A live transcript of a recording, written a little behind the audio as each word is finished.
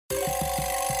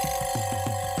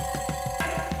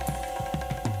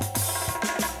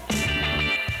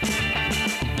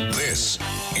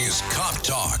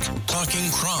Talk,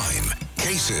 talking crime,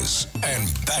 cases, and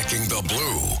backing the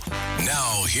blue.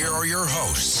 Now, here are your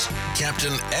hosts,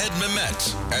 Captain Ed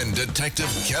Mehmet and Detective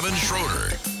Kevin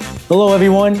Schroeder. Hello,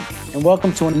 everyone, and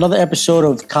welcome to another episode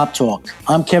of Cop Talk.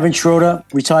 I'm Kevin Schroeder,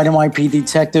 retired NYPD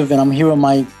detective, and I'm here with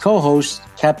my co-host,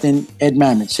 Captain Ed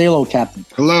Mehmet. Say hello, Captain.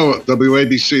 Hello,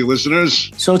 WABC listeners.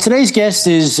 So today's guest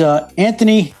is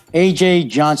Anthony A.J.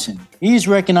 Johnson. He is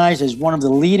recognized as one of the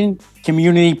leading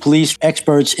community police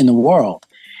experts in the world.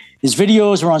 His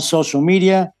videos are on social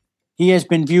media. He has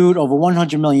been viewed over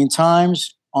 100 million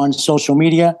times on social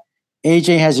media.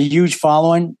 AJ has a huge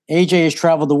following. AJ has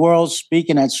traveled the world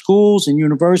speaking at schools and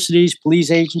universities,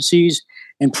 police agencies,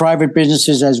 and private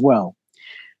businesses as well.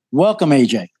 Welcome,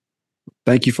 AJ.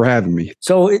 Thank you for having me.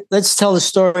 So let's tell the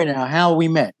story now, how we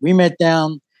met. We met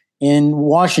down in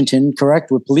Washington, correct,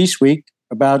 with Police Week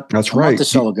about a month or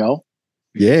so ago.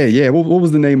 Yeah. What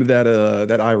was the name of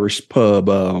that Irish pub?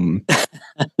 The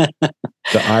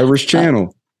Irish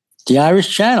Channel. The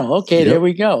Irish Channel. Okay, Yep. There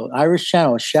we go. Irish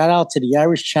Channel. Shout out to the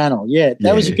Irish Channel. Yeah,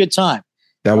 that was a good time.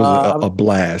 That was a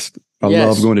blast. I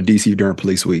love going to DC during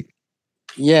Police Week.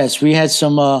 Yes, we had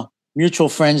some mutual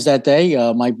friends that day.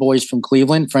 My boys from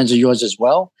Cleveland, friends of yours as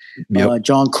well. Yep.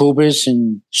 John Kubis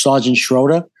and Sergeant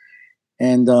Schroeder.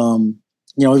 And,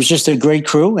 it was just a great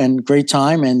crew and great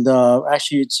time. And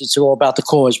actually, it's all about the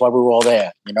cause why we were all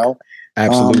there,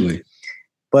 Absolutely.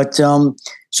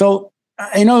 So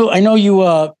I know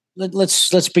you,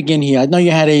 let's begin here. I know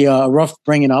you had a rough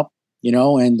bringing up,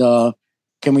 and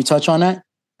can we touch on that?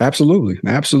 Absolutely.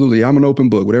 I'm an open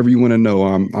book. Whatever you want to know,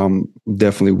 I'm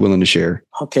definitely willing to share.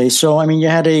 Okay. So, I mean, you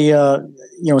had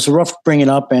it's a rough bringing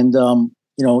up and,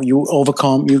 you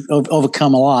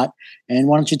overcome a lot. And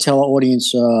why don't you tell our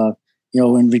audience,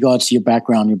 in regards to your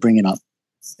background you're bringing up?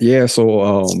 Yeah.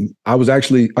 So I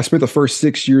spent the first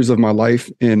 6 years of my life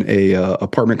in a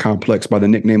apartment complex by the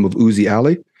nickname of Uzi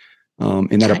Alley.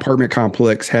 And that apartment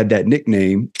complex had that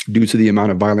nickname due to the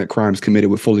amount of violent crimes committed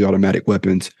with fully automatic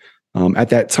weapons. At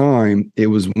that time, it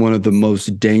was one of the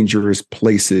most dangerous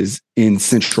places in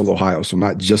Central Ohio. So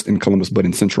not just in Columbus, but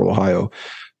in Central Ohio.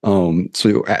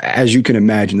 So as you can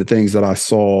imagine, the things that I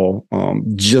saw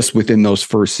just within those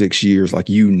first 6 years, like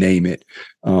you name it.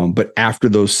 But after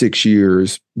those 6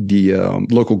 years, the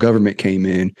local government came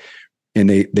in and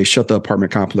they shut the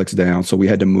apartment complex down. So we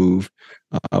had to move.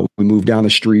 We moved down the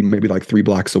street, maybe like 3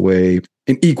 blocks away,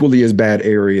 an equally as bad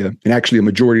area. And actually a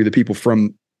majority of the people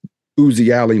from Uzi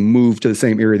Alley moved to the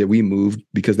same area that we moved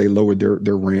because they lowered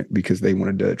their rent because they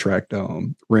wanted to attract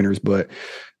renters. But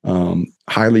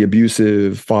highly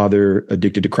abusive father,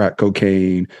 addicted to crack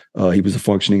cocaine. He was a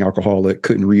functioning alcoholic,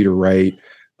 couldn't read or write,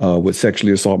 would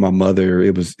sexually assault my mother.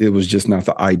 It was just not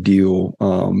the ideal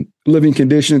living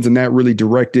conditions. And that really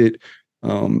directed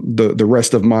the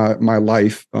rest of my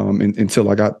life until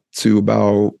I got to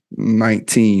about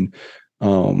 19.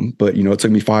 But it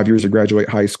took me 5 years to graduate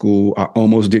high school. I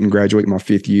almost didn't graduate my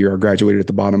 5th year. I graduated at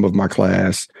the bottom of my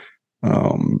class.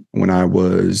 When I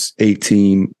was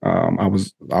 18, I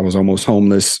was almost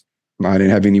homeless. I didn't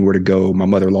have anywhere to go. My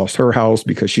mother lost her house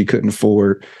because she couldn't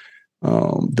afford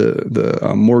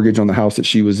the mortgage on the house that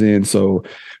she was in. So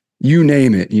you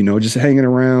name it, just hanging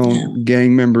around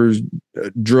gang members,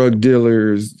 drug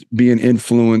dealers, being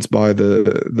influenced by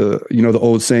the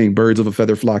old saying, birds of a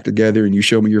feather flock together, and you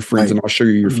show me your friends and I'll show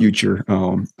you your future.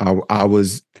 I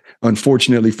was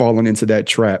unfortunately falling into that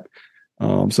trap.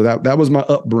 So that was my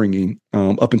upbringing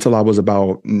up until I was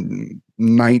about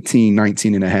 19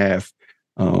 and a half.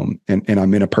 And I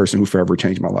met a person who forever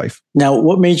changed my life. Now,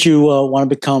 what made you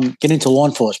want to get into law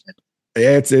enforcement?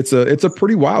 It's a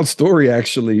pretty wild story,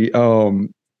 actually.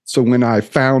 So when I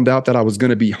found out that I was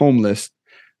going to be homeless,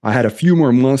 I had a few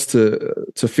more months to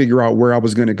figure out where I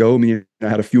was going to go. I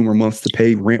had a few more months to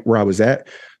pay rent where I was at.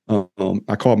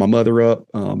 I called my mother up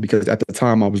because at the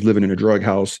time I was living in a drug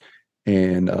house.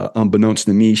 And unbeknownst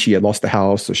to me, she had lost the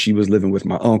house. So she was living with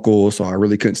my uncle. So I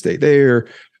really couldn't stay there.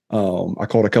 I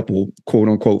called a couple quote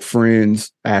unquote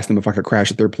friends, asked them if I could crash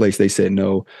at their place. They said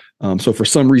no. So for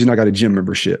some reason, I got a gym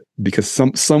membership because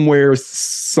somewhere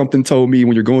something told me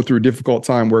when you're going through a difficult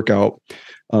time, work out.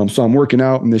 So I'm working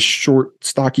out and this short,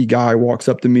 stocky guy walks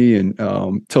up to me and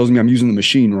tells me I'm using the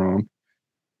machine wrong.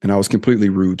 And I was completely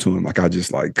rude to him. Like I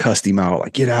just cussed him out,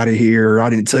 like, get out of here. I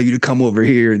didn't tell you to come over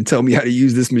here and tell me how to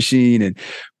use this machine. And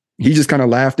he just kind of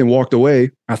laughed and walked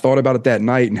away. I thought about it that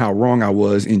night and how wrong I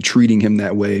was in treating him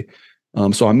that way.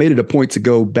 So I made it a point to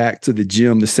go back to the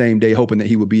gym the same day, hoping that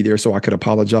he would be there so I could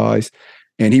apologize.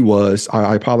 And he was.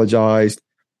 I apologized.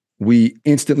 We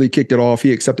instantly kicked it off.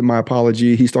 He accepted my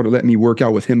apology. He started letting me work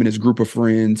out with him and his group of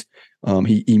friends.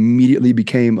 He immediately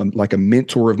became like a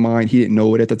mentor of mine. He didn't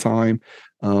know it at the time.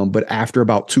 But after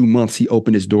about 2 months, he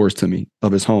opened his doors to me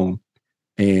of his home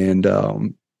and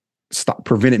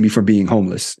prevented me from being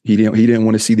homeless. He didn't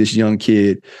want to see this young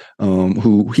kid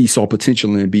who he saw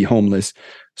potential in be homeless.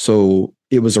 So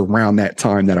it was around that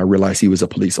time that I realized he was a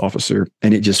police officer,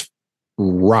 and it just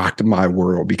rocked my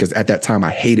world because at that time I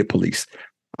hated police.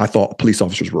 I thought police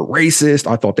officers were racist.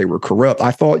 I thought they were corrupt.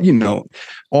 I thought,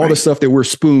 all the stuff that we're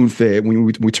spoon fed when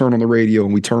we turn on the radio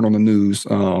and we turn on the news.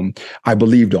 I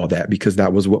believed all that because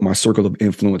that was what my circle of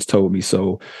influence told me.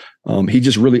 So he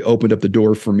just really opened up the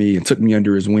door for me and took me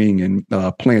under his wing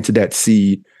and planted that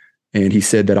seed. And he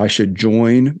said that I should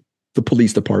join the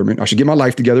police department. I should get my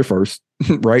life together first,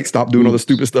 right? Stop doing all the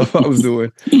stupid stuff I was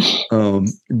doing.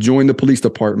 Join the police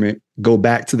department, go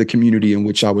back to the community in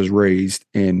which I was raised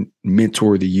and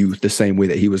mentor the youth the same way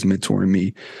that he was mentoring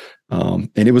me. And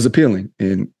it was appealing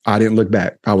and I didn't look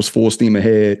back. I was full steam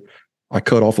ahead. I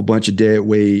cut off a bunch of dead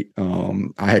weight.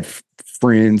 I had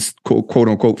friends, quote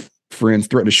unquote friends,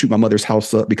 threatened to shoot my mother's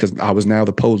house up because I was now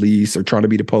the police or trying to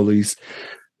be the police.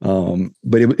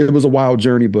 But it was a wild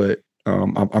journey, but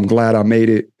I'm glad I made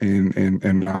it,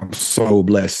 and I'm so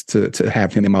blessed to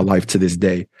have him in my life to this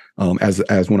day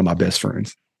as one of my best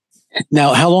friends.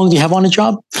 Now, how long do you have on the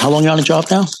job? How long are you on the job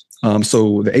now?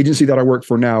 So the agency that I work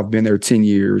for now, I've been there 10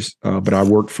 years, but I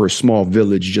worked for a small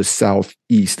village just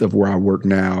southeast of where I work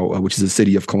now, which is the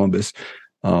city of Columbus,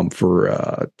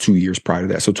 for 2 years prior to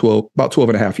that. So about 12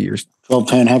 and a half years.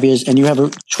 12 and a half years. And you have a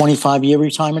 25-year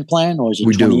retirement plan, or is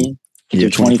it 20? Yeah,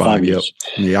 25 years.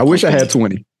 Yep. Yeah, I wish I had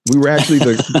 20. We were actually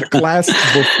the class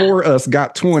before us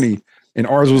got 20 and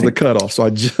ours was the cutoff. So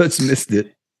I just missed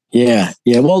it. Yeah.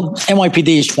 Yeah. Well,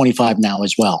 NYPD is 25 now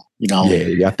as well,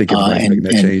 Yeah. I think everybody's making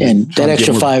that change. And that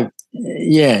extra 5.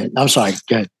 Yeah. I'm sorry.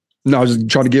 Go ahead. No, I was just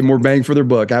trying to get more bang for their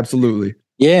buck. Absolutely.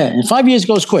 Yeah. And 5 years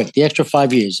goes quick. The extra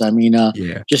 5 years. I mean,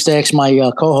 just to ask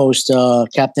my co-host,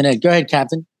 Captain Ed. Go ahead,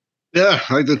 Captain. Yeah.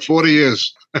 I did 40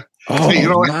 years. Oh, hey,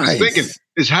 nice. What I was thinking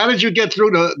is, how did you get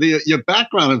through your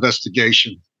background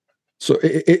investigation? So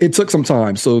it took some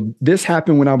time. So this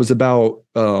happened when I was about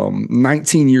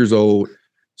 19 years old.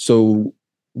 So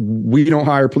we don't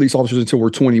hire police officers until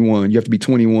we're 21. You have to be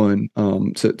 21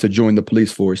 to join the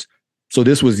police force. So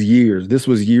this was years. This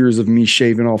was years of me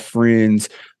shaving off friends,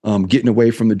 getting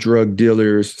away from the drug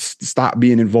dealers, stop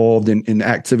being involved in the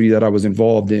activity that I was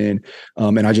involved in.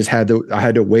 And I just had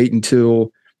to wait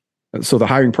until. So the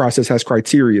hiring process has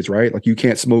criteria, right? Like you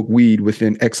can't smoke weed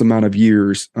within X amount of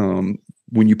years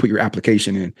when you put your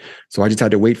application in. So I just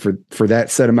had to wait for that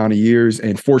set amount of years.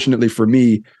 And fortunately for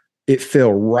me, it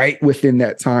fell right within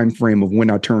that time frame of when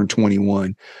I turned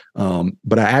 21.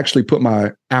 But I actually put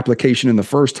my application in the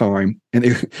first time, and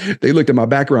they looked at my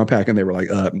background pack and they were like,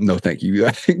 "No, thank you.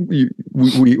 I think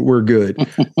we're good."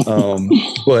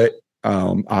 But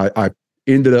I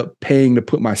ended up paying to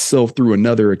put myself through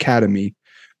another academy.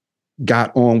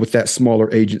 Got on with that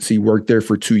smaller agency, worked there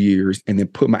for 2 years, and then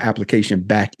put my application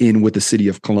back in with the city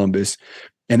of Columbus.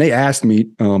 And they asked me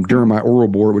during my oral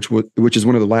board, which is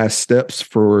one of the last steps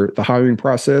for the hiring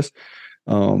process.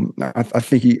 I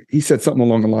think he said something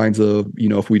along the lines of,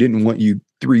 if we didn't want you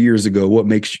 3 years ago, what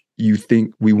makes you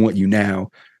think we want you now?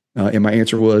 And my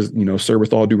answer was, sir,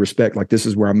 with all due respect, like this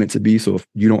is where I'm meant to be. So if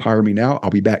you don't hire me now,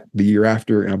 I'll be back the year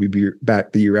after, and I'll be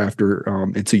back the year after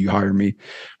until you hire me.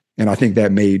 And I think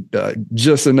that made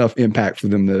just enough impact for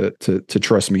them to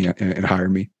trust me and hire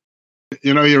me.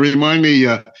 You remind me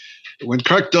when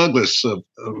Kirk Douglas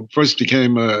first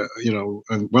became,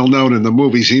 well known in the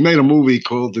movies. He made a movie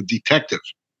called The Detective.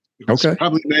 It was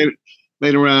probably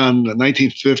made around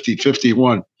 1950,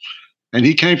 51, and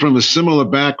he came from a similar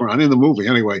background in the movie.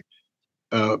 Anyway,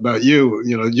 about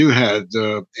you had,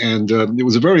 and it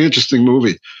was a very interesting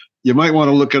movie. You might want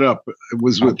to look it up. It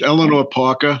was with Eleanor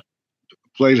Parker.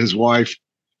 Played his wife,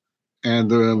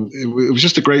 and it was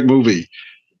just a great movie.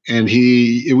 And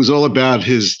it was all about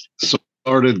his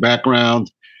sordid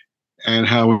background and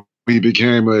how he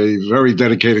became a very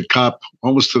dedicated cop,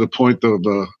 almost to the point of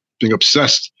being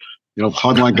obsessed.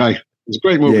 Hardline guy. It was a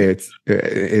great movie.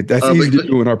 Yeah, that's easy to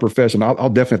do in our profession. I'll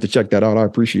definitely have to check that out. I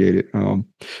appreciate it.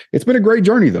 It's been a great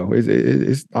journey, though.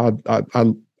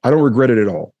 I don't regret it at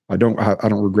all. I don't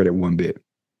regret it one bit.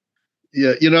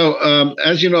 Yeah,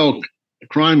 as you know.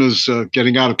 Crime is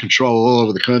getting out of control all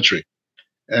over the country.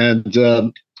 And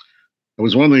I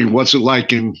was wondering, what's it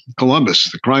like in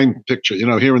Columbus, the crime picture?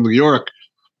 Here in New York,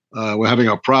 we're having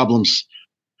our problems.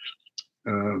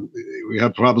 We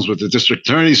have problems with the district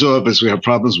attorney's office. We have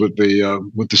problems with the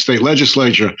state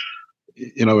legislature.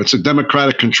 it's a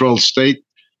Democratic controlled state.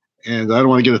 And I don't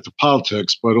want to get into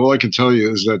politics, but all I can tell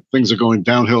you is that things are going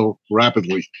downhill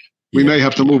rapidly. We may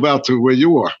have to move out to where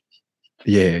you are.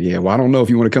 Yeah. Well, I don't know if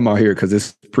you want to come out here because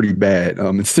it's pretty bad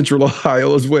in Central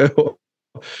Ohio as well.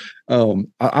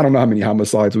 I don't know how many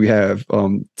homicides we have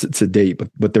to date,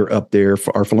 but they're up there.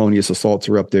 Our felonious assaults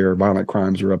are up there. Violent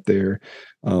crimes are up there.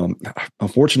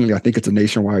 Unfortunately, I think it's a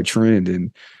nationwide trend,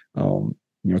 and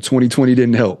 2020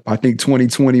 didn't help. I think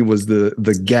 2020 was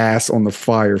the gas on the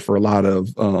fire for a lot of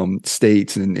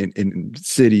states and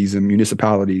cities and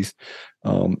municipalities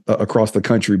across the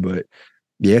country. But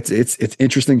yeah, it's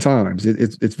interesting times.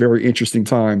 It's very interesting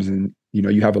times, and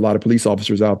you have a lot of police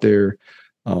officers out there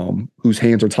whose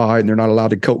hands are tied, and they're not allowed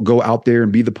to go out there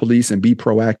and be the police and be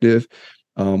proactive,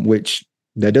 which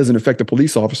that doesn't affect the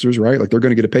police officers, right? Like, they're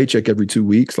going to get a paycheck every 2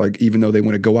 weeks. Like, even though they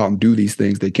want to go out and do these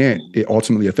things, they can't. It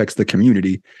ultimately affects the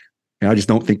community. And I just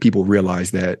don't think people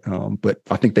realize that. But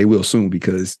I think they will soon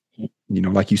because,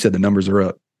 like you said, the numbers are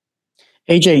up.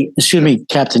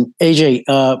 Captain AJ,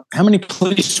 how many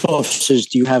police officers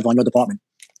do you have on your department?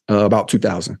 About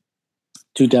 2,000.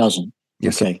 2,000.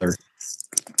 Yes, okay. Sir.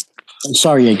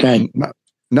 Sorry, go ahead.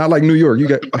 Not like New York. You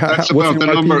got that's about the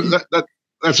number.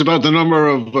 That's about the number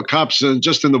of cops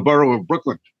just in the borough of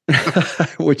Brooklyn,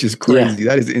 which is crazy. Yeah.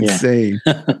 That is insane.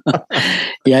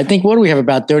 Yeah, I think what do we have,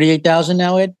 about 38,000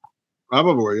 now, Ed?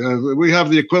 Probably. We have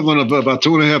the equivalent of about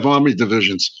 2.5 Army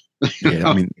divisions.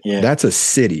 Yeah, that's a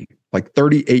city. Like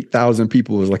 38,000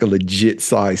 people is like a legit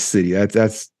size city.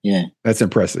 That's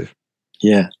impressive.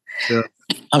 Yeah.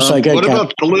 I'm sorry.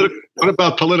 What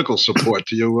about political support?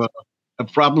 Do you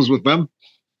have problems with them,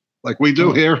 like we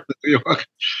do here in New York?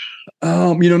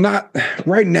 Not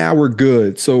right now. We're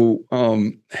good. So,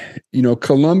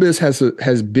 Columbus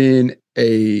has been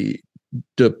a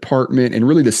department, and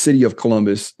really the city of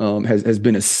Columbus has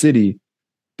been a city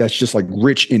that's just like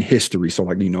rich in history. So,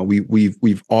 like,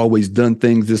 we've always done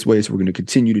things this way, so we're going to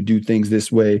continue to do things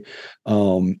this way.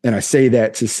 And I say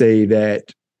that to say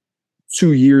that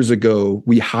 2 years ago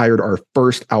we hired our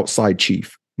first outside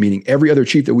chief, meaning every other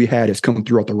chief that we had has come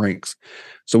throughout the ranks.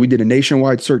 So we did a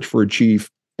nationwide search for a chief,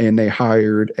 and they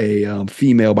hired a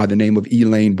female by the name of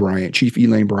Elaine Bryant, Chief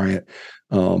Elaine Bryant,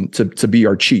 to be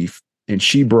our chief. And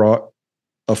she brought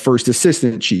a first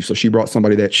assistant chief. So she brought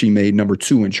somebody that she made number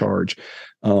 2 in charge.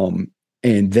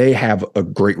 And they have a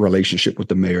great relationship with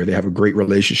the mayor. They have a great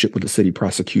relationship with the city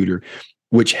prosecutor,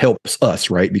 which helps us,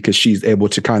 right? Because she's able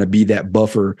to kind of be that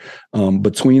buffer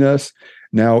between us.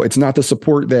 Now, it's not the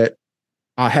support that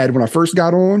I had when I first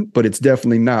got on, but it's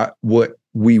definitely not what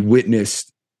we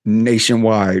witnessed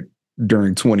nationwide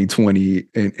during 2020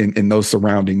 and those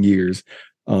surrounding years.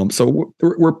 So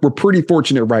we're pretty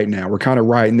fortunate right now. We're kind of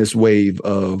riding this wave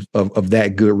of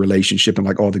that good relationship and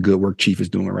like all the good work Chief is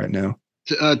doing right now.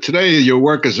 Today, your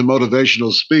work as a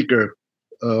motivational speaker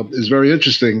is very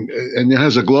interesting, and it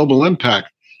has a global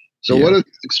impact. So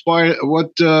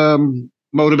what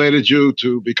motivated you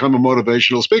to become a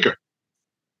motivational speaker?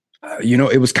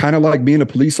 It was kind of like being a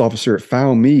police officer. It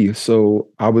found me. So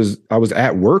I was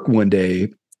at work one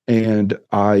day, and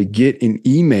I get an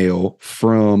email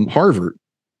from Harvard.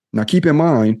 Now, keep in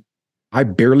mind, I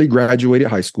barely graduated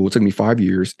high school. It took me 5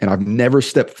 years, and I've never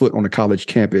stepped foot on a college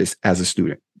campus as a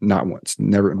student. Not once,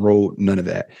 never enrolled, none of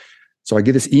that. So I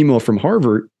get this email from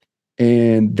Harvard,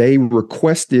 and they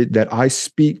requested that I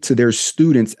speak to their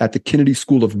students at the Kennedy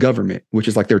School of Government, which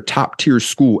is like their top tier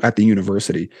school at the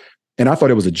university. And I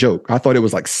thought it was a joke. I thought it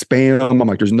was like spam. I'm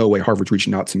like, there's no way Harvard's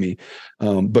reaching out to me.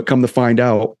 But come to find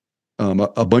out,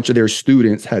 a bunch of their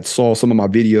students had saw some of my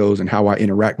videos and how I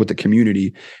interact with the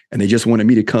community, and they just wanted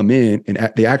me to come in, and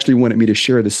they actually wanted me to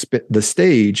share the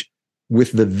stage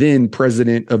with the then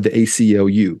president of the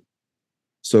ACLU.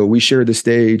 So we shared the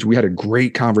stage. We had a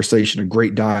great conversation, a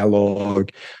great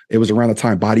dialogue. It was around the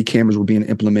time body cameras were being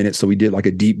implemented. So we did like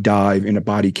a deep dive into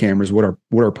body cameras, what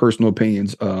our personal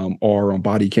opinions are on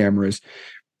body cameras.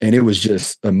 And it was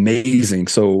just amazing.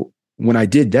 So when I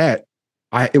did that,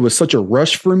 it was such a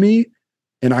rush for me.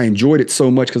 And I enjoyed it so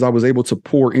much because I was able to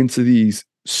pour into these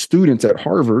students at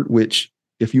Harvard, which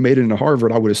if you made it into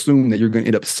Harvard, I would assume that you're going to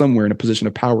end up somewhere in a position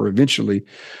of power eventually.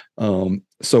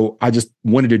 So I just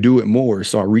wanted to do it more.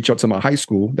 So I reached out to my high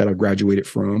school that I graduated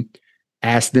from,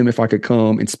 asked them if I could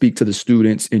come and speak to the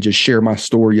students and just share my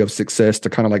story of success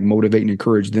to kind of like motivate and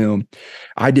encourage them.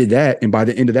 I did that. And by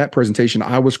the end of that presentation,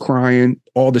 I was crying.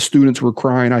 All the students were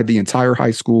crying. I had the entire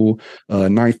high school,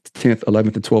 9th, 10th,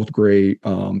 11th, and 12th grade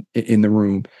in the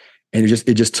room. And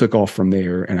it just took off from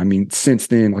there. And I mean, since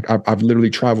then, like I've literally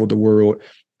traveled the world.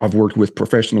 I've worked with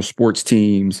professional sports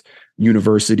teams,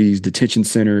 universities, detention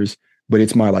centers, but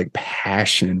it's my like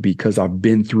passion because I've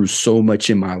been through so much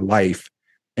in my life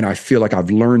and I feel like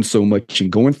I've learned so much in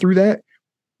going through that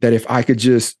if I could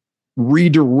just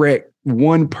redirect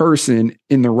one person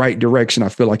in the right direction, I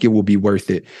feel like it will be worth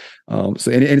it.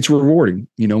 So it's rewarding.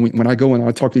 You know, when I go and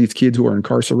I talk to these kids who are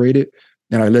incarcerated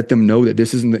and I let them know that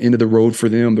this isn't the end of the road for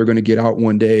them. They're going to get out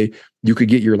one day. You could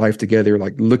get your life together.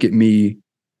 Like, look at me.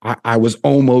 I was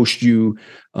almost you.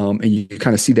 And you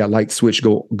kind of see that light switch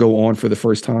go on for the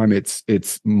first time.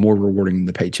 It's more rewarding than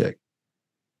the paycheck.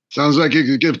 Sounds like you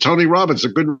could give Tony Robbins a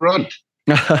good run.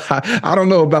 I don't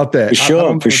know about that.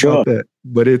 For sure.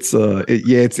 But it's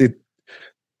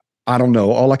I don't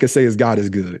know. All I can say is God is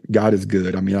good. God is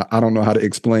good. I mean, I don't know how to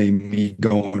explain me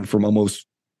going from almost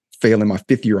failing my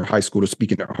 5th year of high school to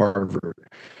speaking at Harvard.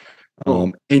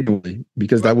 Annually,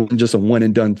 because that wasn't just a one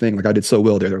and done thing. Like, I did so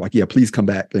well there. They're like, yeah, please come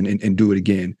back and do it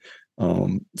again.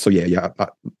 So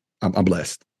I'm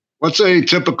blessed. What's a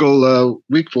typical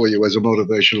week for you as a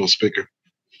motivational speaker?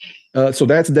 So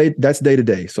that's day to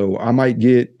day. So I might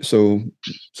get, so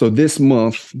this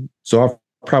month, so I've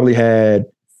probably had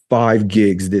 5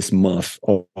 gigs this month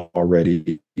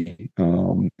already.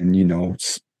 And you know,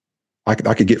 I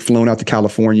could get flown out to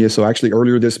California. So actually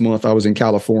earlier this month, I was in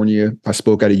California. I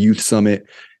spoke at a youth summit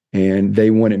and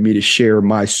they wanted me to share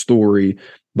my story,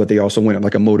 but they also wanted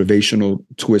like a motivational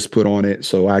twist put on it.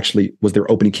 So I actually was their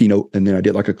opening keynote. And then I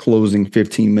did like a closing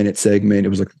 15-minute segment. It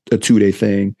was like a 2-day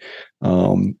thing.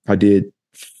 I did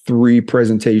 3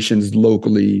 presentations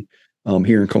locally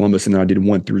here in Columbus, and then I did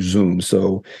 1 through Zoom.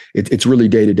 So it's really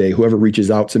day to day. Whoever reaches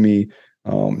out to me,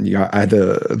 I had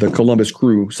the Columbus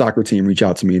Crew soccer team reach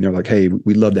out to me and they're like, hey,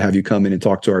 we'd love to have you come in and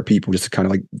talk to our people just to kind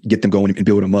of like get them going and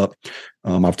build them up.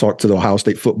 I've talked to the Ohio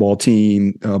State football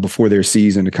team before their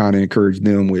season to kind of encourage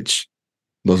them, which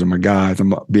those are my guys.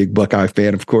 I'm a big Buckeye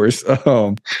fan, of course. We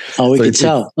can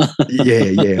tell.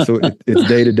 Yeah. So it's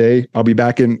day to day. I'll be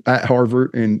back at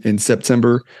Harvard in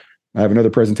September. I have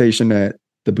another presentation at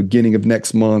the beginning of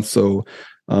next month. So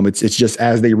it's just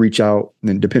as they reach out,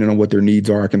 and depending on what their needs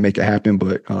are, I can make it happen.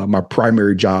 But my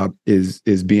primary job is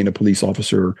being a police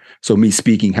officer. So me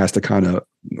speaking has to kind of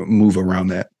move around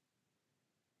that.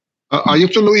 Are you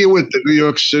familiar with the New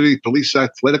York City Police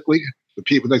Athletic League? The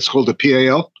people that's called the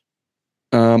PAL?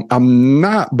 I'm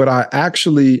not, but I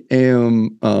actually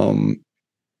am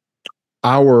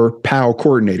our PAL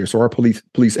coordinator. So our police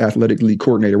athletic league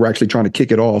coordinator. We're actually trying to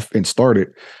kick it off and start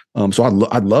it. So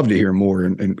I'd love to hear more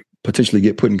and potentially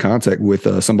get put in contact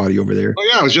with somebody over there. Oh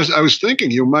yeah, I was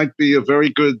thinking you might be a very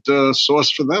good source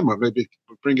for them, or maybe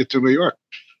bring it to New York.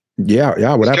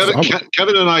 Yeah. Well,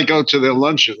 Kevin and I go to their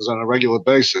luncheons on a regular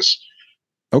basis.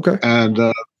 Okay. And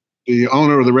the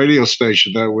owner of the radio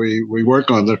station that we work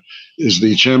on there is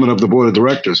the chairman of the board of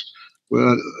directors.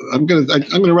 I'm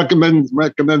gonna recommend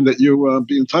that you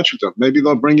be in touch with them. Maybe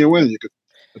they'll bring you in. You could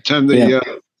attend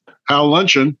the PAL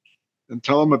luncheon and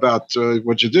tell them about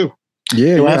what you do.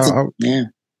 Yeah.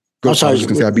 I was just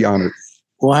gonna say I'd be honored.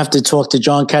 We'll have to talk to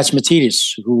John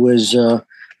Katzmatidis, who is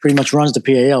pretty much runs the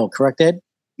PAL. Correct, Ed?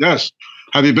 Yes.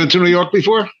 Have you been to New York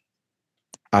before?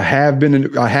 I have been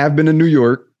in New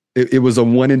York. It was a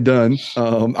one and done.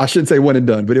 I shouldn't say one and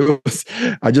done, but it was.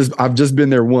 I've just been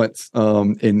there once.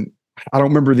 And I don't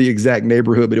remember the exact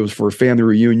neighborhood, but it was for a family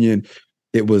reunion.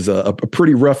 It was a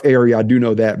pretty rough area. I do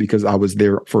know that because I was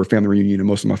there for a family reunion, and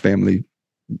most of my family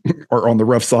are on the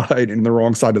rough side and the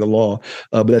wrong side of the law.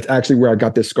 But that's actually where I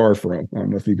got this scar from. I don't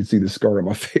know if you can see the scar on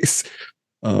my face.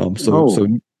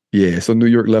 So New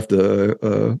York left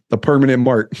a permanent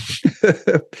mark.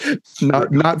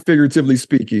 not figuratively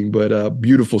speaking, but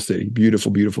beautiful city,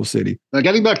 beautiful city. Now,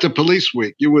 getting back to Police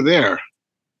Week, you were there.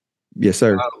 Yes,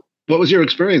 sir. What was your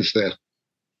experience there?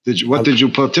 Did you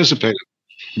participate in?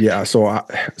 Yeah, so I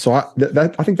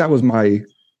think that was my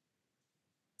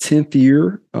 10th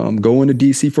year going to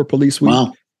DC for Police Week.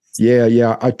 Wow.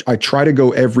 Yeah. I try to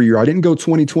go every year. I didn't go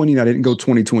 2020 and I didn't go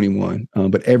 2021.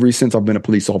 But ever since I've been a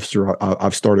police officer,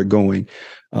 I've started going.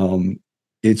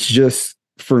 It's just,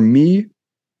 for me,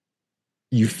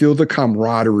 you feel the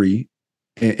camaraderie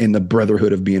and the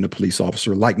brotherhood of being a police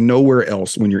officer like nowhere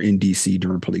else when you're in DC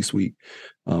during Police Week.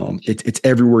 It's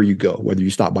everywhere you go, whether you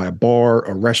stop by a bar,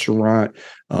 a restaurant,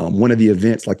 one of the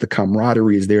events, like the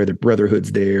camaraderie is there, the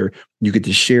brotherhood's there. You get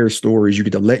to share stories. You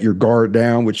get to let your guard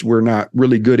down, which we're not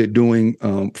really good at doing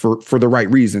for the right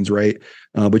reasons, right?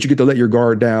 But you get to let your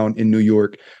guard down in New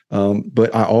York.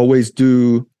 But I always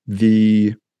do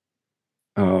the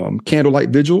candlelight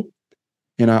vigil,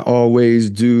 and I always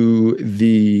do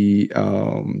the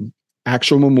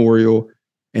actual memorial.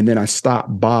 And then I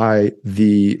stopped by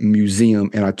the museum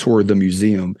and I toured the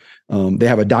museum. They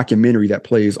have a documentary that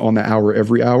plays on the hour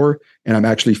every hour, and I'm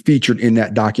actually featured in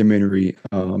that documentary.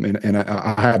 And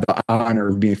I have the honor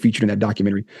of being featured in that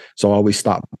documentary. So I always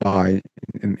stop by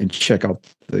and check out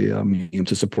the museum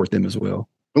to support them as well.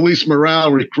 Police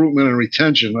morale, recruitment, and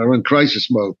retention are in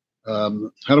crisis mode.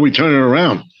 How do we turn it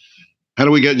around? How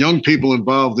do we get young people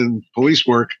involved in police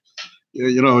work?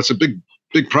 It's a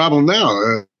big problem now.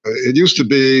 It used to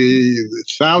be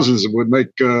thousands would make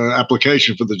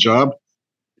application for the job,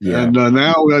 and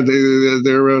now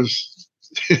they're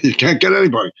you can't get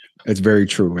anybody. That's very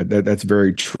true. That's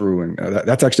very true, and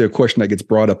that's actually a question that gets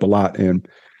brought up a lot. And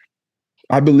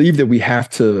I believe that we have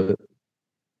to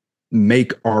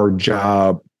make our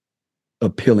job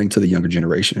appealing to the younger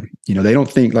generation. They don't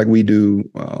think like we do.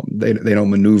 They don't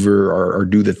maneuver or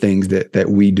do the things that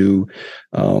we do.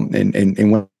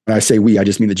 And when I say we, I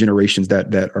just mean the generations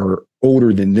that are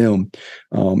older than them.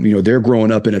 They're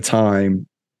growing up in a time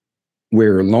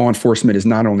where law enforcement is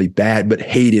not only bad, but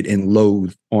hated and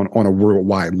loathed on a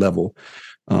worldwide level.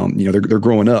 They're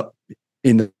growing up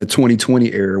in the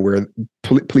 2020 era where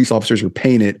police officers are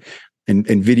painted and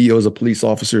videos of police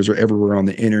officers are everywhere on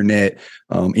the internet,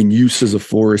 in uses of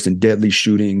force and deadly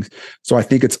shootings. So I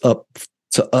think it's up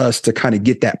to us to kind of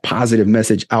get that positive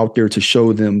message out there to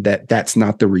show them that that's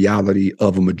not the reality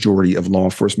of a majority of law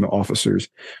enforcement officers.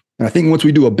 And I think once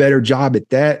we do a better job at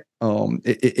that,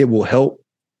 it will help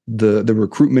the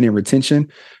recruitment and retention,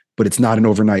 but it's not an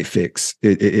overnight fix.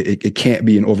 It can't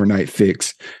be an overnight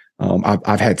fix.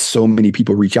 I've had so many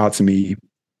people reach out to me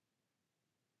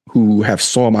who have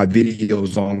saw my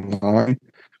videos online.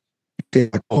 They're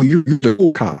like, "Oh, you're the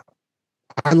cool cop.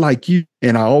 I like you."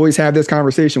 And I always have this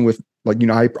conversation with,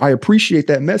 I appreciate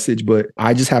that message, but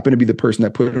I just happen to be the person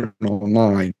that put it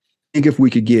online. I think if we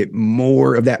could get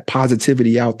more of that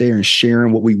positivity out there and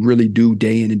sharing what we really do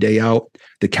day in and day out,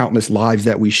 the countless lives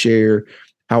that we share,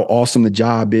 how awesome the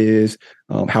job is,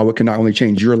 how it can not only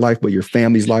change your life, but your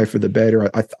family's life for the better.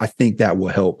 I think that will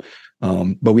help.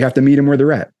 But we have to meet them where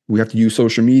they're at. We have to use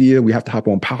social media. We have to hop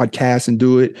on podcasts and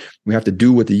do it. We have to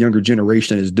do what the younger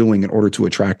generation is doing in order to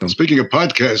attract them. Speaking of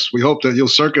podcasts, we hope that you'll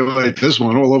circulate this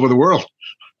one all over the world.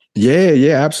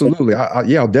 Yeah, absolutely.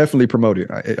 I'll definitely promote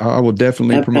it. I will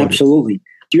definitely promote it. Absolutely.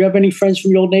 Do you have any friends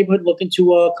from your old neighborhood looking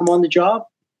to come on the job?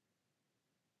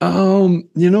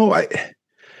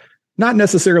 Not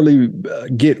necessarily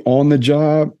get on the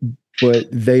job, but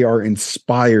they are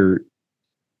inspired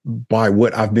by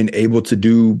what I've been able to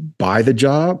do by the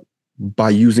job, by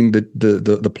using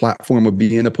the platform of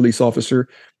being a police officer,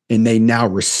 and they now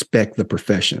respect the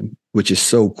profession, which is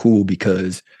so cool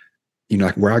because,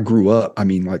 like where I grew up,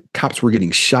 cops were getting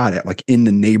shot at, like in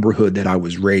the neighborhood that I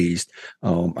was raised.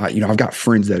 I've got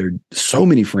so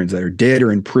many friends that are dead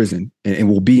or in prison and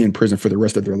will be in prison for the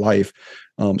rest of their life.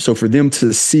 So for them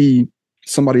to see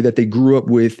somebody that they grew up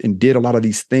with and did a lot of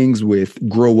these things with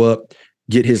grow up,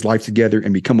 get his life together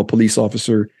and become a police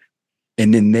officer,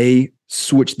 and then they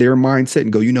switch their mindset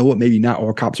and go, you know what, maybe not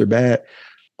all cops are bad.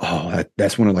 Oh,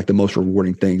 that's one of the most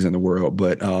rewarding things in the world.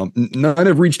 But none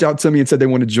have reached out to me and said they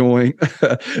want to join,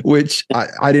 which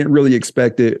I didn't really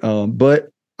expect it. But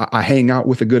I hang out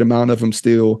with a good amount of them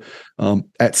still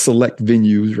at select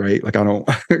venues, right? Like I don't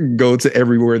go to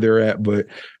everywhere they're at, but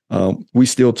we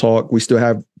still talk. We still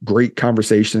have great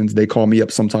conversations. They call me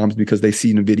up sometimes because they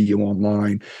see the video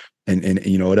online. And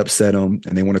it upset them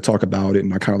and they want to talk about it.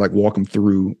 And I kind of walk them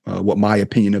through what my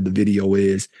opinion of the video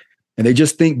is. And they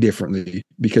just think differently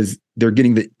because they're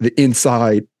getting the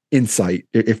inside insight,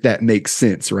 if that makes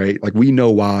sense, right? Like we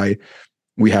know why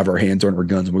we have our hands on our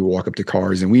guns when we walk up to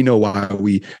cars, and we know why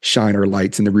we shine our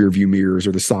lights in the rear view mirrors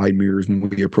or the side mirrors when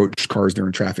we approach cars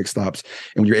during traffic stops.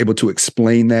 And when you're able to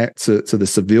explain that to the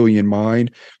civilian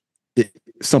mind,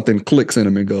 something clicks in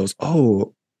them and goes,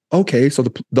 oh, okay, so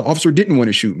the officer didn't want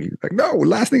to shoot me. Like, no,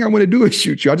 last thing I want to do is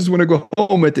shoot you. I just want to go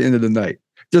home at the end of the night,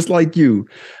 just like you.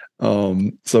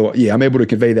 So yeah, I'm able to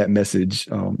convey that message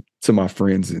to my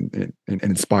friends and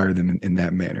inspire them in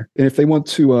that manner. And if they want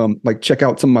to check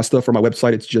out some of my stuff from my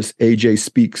website, it's just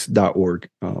ajspeaks.org.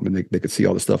 And they could see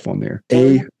all the stuff on there.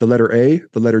 The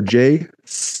letter J,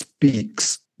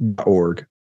 speaks.org.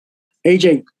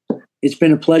 AJ, it's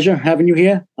been a pleasure having you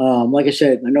here. Like I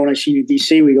said, I know when I seen you in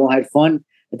DC, we all had fun.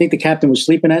 I think the captain was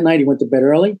sleeping that night. He went to bed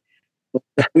early.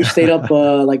 But we stayed up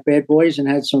like bad boys and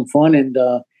had some fun. And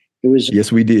it was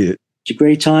yes, we did. It's a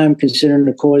great time considering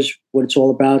the cause, what it's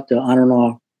all about, honoring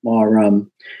our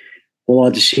all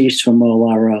our deceased from all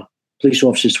our police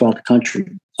officers throughout the country.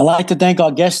 I'd like to thank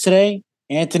our guest today,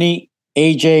 Anthony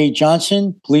A.J.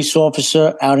 Johnson, police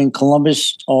officer out in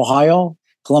Columbus, Ohio,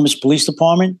 Columbus Police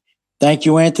Department. Thank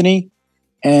you, Anthony.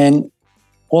 And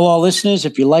all our listeners,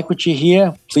 if you like what you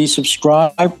hear, please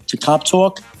subscribe to Cop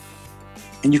Talk.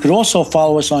 And you can also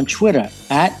follow us on Twitter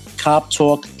at Cop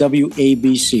Talk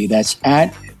WABC. That's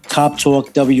at Cop Talk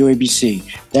WABC.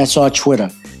 That's our Twitter.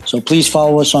 So please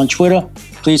follow us on Twitter.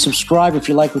 Please subscribe if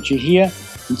you like what you hear.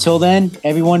 Until then,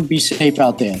 everyone be safe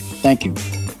out there. Thank you.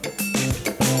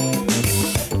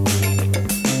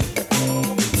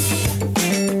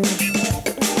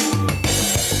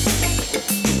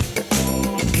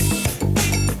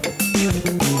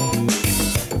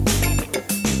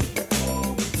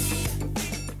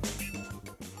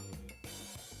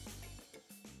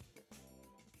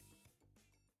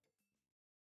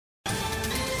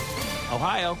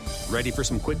 Ohio, ready for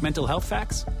some quick mental health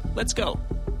facts? Let's go.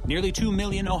 Nearly 2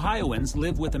 million Ohioans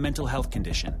live with a mental health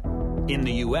condition. In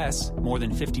the U.S., more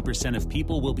than 50% of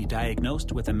people will be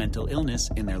diagnosed with a mental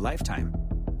illness in their lifetime.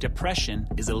 Depression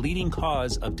is a leading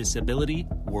cause of disability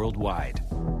worldwide.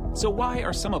 So why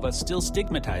are some of us still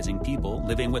stigmatizing people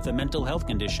living with a mental health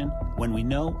condition when we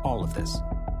know all of this?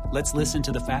 Let's listen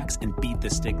to the facts and beat the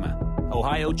stigma.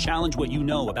 Ohio, challenge what you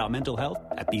know about mental health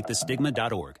at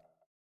beatthestigma.org.